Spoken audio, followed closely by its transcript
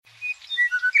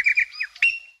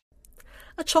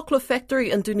A chocolate factory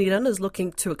in Dunedin is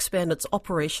looking to expand its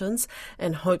operations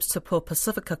and hopes to put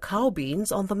Pacific cacao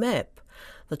beans on the map.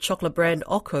 The chocolate brand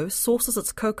Koko sources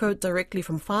its cocoa directly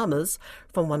from farmers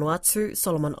from Vanuatu,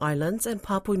 Solomon Islands and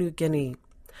Papua New Guinea.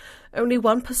 Only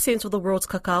 1% of the world's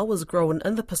cacao is grown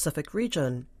in the Pacific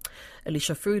region.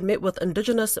 Alicia Food met with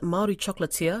Indigenous Māori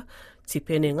chocolatier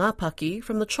Tipene Ngāpaki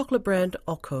from the chocolate brand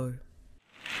Koko.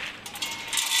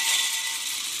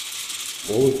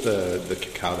 All of the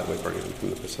cacao that we bring in from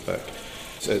the Pacific,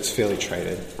 so it's fairly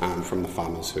traded from the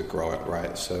farmers who grow it,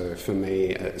 right? So for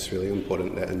me, it's really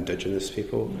important that Indigenous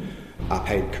people are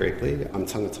paid correctly. I'm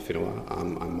tangata whenua,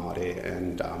 I'm Māori,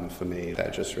 and for me,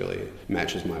 that just really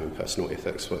matches my own personal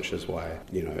ethics, which is why,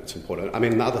 it's important. I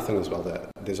mean, the other thing as well,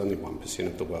 that there's only 1%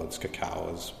 of the world's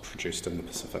cacao is produced in the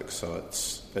Pacific, so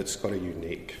it's got a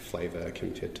unique flavour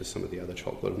compared to some of the other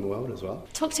chocolate in the world as well.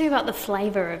 Talk to me about the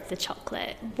flavour of the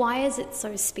chocolate. Why is it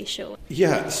so special?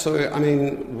 Yeah, so I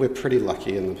mean, we're pretty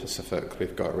lucky in the Pacific.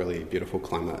 We've got really beautiful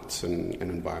climates and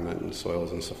environment and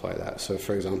soils and stuff like that. So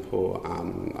for example,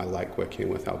 I like working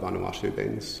with our Vanuatu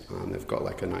beans. They've got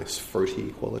like a nice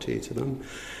fruity quality to them.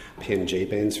 PNG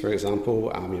beans, for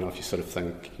example, if you sort of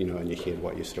think, in your head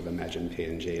what you sort of imagine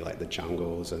PNG, like the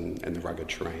jungles and the rugged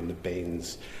terrain, the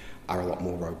beans are a lot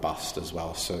more robust as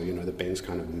well. So, the beans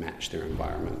kind of match their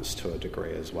environments to a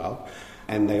degree as well.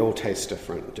 And they all taste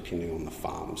different depending on the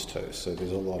farms too. So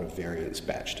there's a lot of variance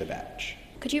batch to batch.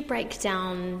 Could you break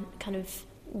down kind of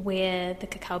where the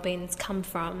cacao beans come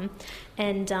from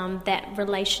and that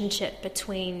relationship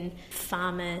between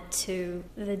farmer to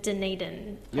the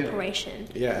Dunedin operation?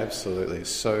 Yeah, absolutely.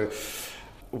 So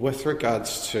with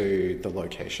regards to the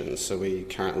locations, so we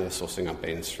currently are sourcing our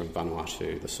beans from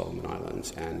Vanuatu, the Solomon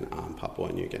Islands, and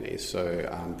Papua New Guinea.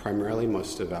 So primarily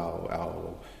most of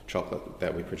our chocolate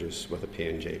that we produce with a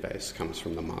PNG base comes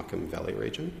from the Markham Valley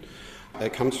region.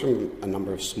 It comes from a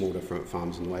number of small different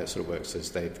farms, and the way it sort of works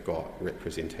is they've got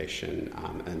representation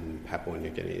in Papua New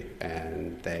Guinea,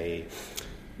 and they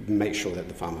make sure that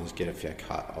the farmers get a fair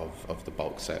cut of the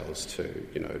bulk sales to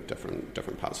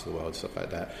different parts of the world, stuff like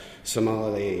that.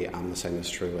 Similarly, the same is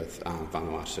true with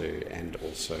Vanuatu and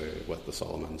also with the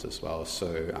Solomons as well. So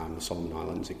the Solomon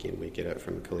Islands, again, we get it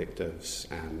from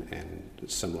collectives, and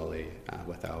similarly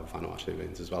with our Vanuatu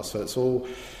beans as well. So it's all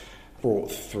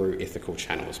brought through ethical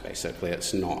channels, basically.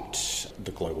 It's not the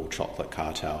global chocolate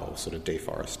cartel sort of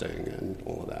deforesting and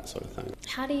all of that sort of thing.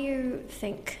 How do you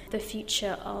think the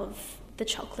future of the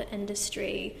chocolate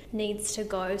industry needs to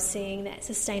go, seeing that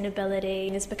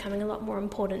sustainability is becoming a lot more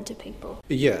important to people?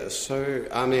 Yeah, so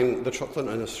I mean, the chocolate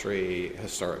industry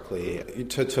historically,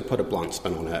 to put a blunt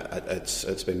spin on it,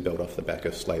 it's been built off the back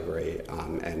of slavery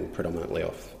and predominantly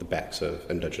off the backs of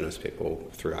Indigenous people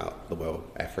throughout the world,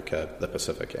 Africa, the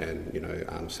Pacific,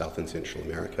 and South and Central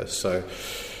America. So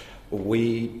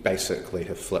we basically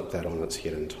have flipped that on its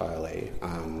head entirely.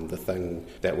 The thing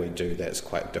that we do that's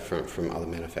quite different from other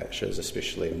manufacturers,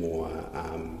 especially more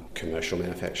commercial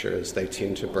manufacturers, they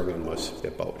tend to bring in most of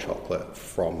their bulk chocolate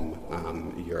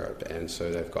from Europe, and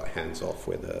so they've got hands off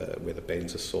where the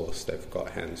beans are sourced, they've got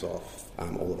hands off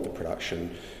all of the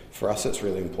production. For us, it's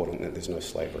really important that there's no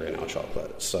slavery in our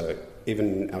chocolate. So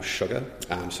even our sugar,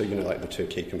 like the two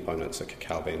key components are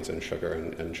cacao beans and sugar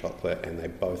in chocolate, and they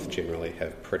both generally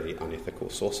have pretty unethical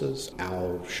sources.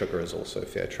 Our sugar is also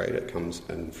fair trade. It comes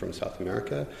in from South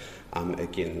America.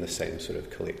 Again, the same sort of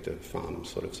collective farm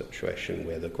sort of situation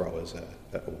where the growers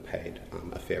are all paid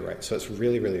a fair rate. So it's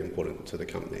really, really important to the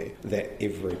company that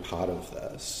every part of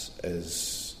this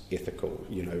is ethical,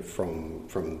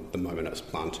 from the moment it's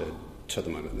planted to the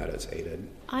moment that it's eaten.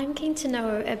 I'm keen to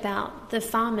know about the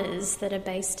farmers that are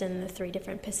based in the 3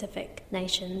 different Pacific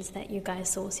nations that you guys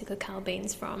source your cacao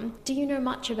beans from. Do you know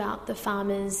much about the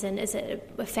farmers, and is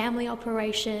it a family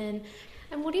operation?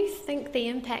 And what do you think the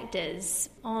impact is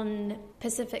on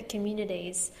Pacific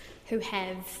communities who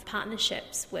have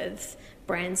partnerships with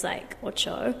brands like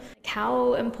Ocho?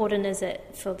 How important is it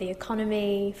for the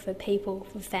economy, for people,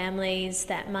 for families,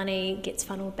 that money gets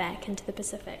funneled back into the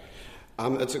Pacific?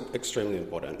 It's extremely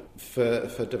important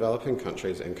for developing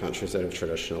countries and countries that have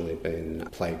traditionally been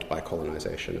plagued by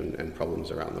colonisation and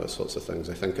problems around those sorts of things.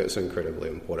 I think it's incredibly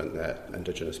important that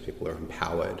Indigenous people are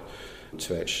empowered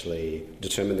to actually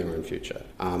determine their own future.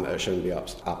 It shouldn't be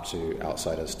up to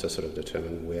outsiders to sort of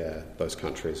determine where those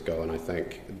countries go, and I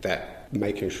think that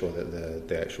making sure that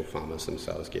the actual farmers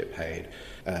themselves get paid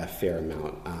a fair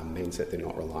amount means that they're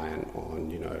not reliant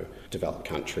on developed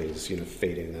countries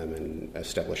feeding them and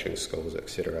establishing schools,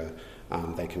 etc.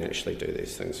 They can actually do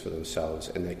these things for themselves,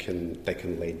 and they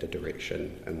can lead the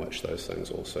direction in which those things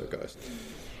also go.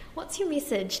 What's your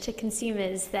message to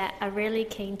consumers that are really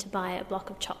keen to buy a block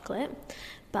of chocolate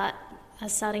but are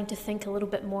starting to think a little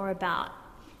bit more about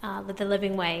the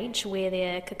living wage, where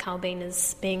their cacao bean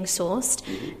is being sourced,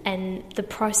 and the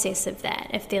process of that,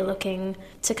 if they're looking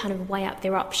to kind of weigh up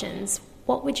their options?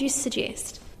 What would you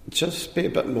suggest? Just be a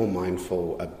bit more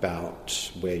mindful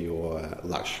about where your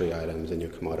luxury items and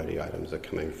your commodity items are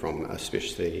coming from,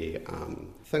 especially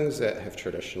things that have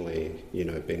traditionally,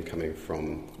 been coming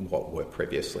from what were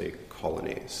previously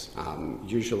colonies.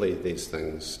 Usually these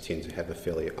things tend to have a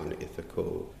fairly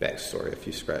unethical backstory if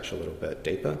you scratch a little bit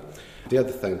deeper. The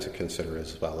other thing to consider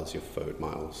as well is your food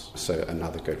miles. So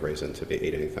another good reason to be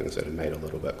eating things that are made a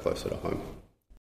little bit closer to home.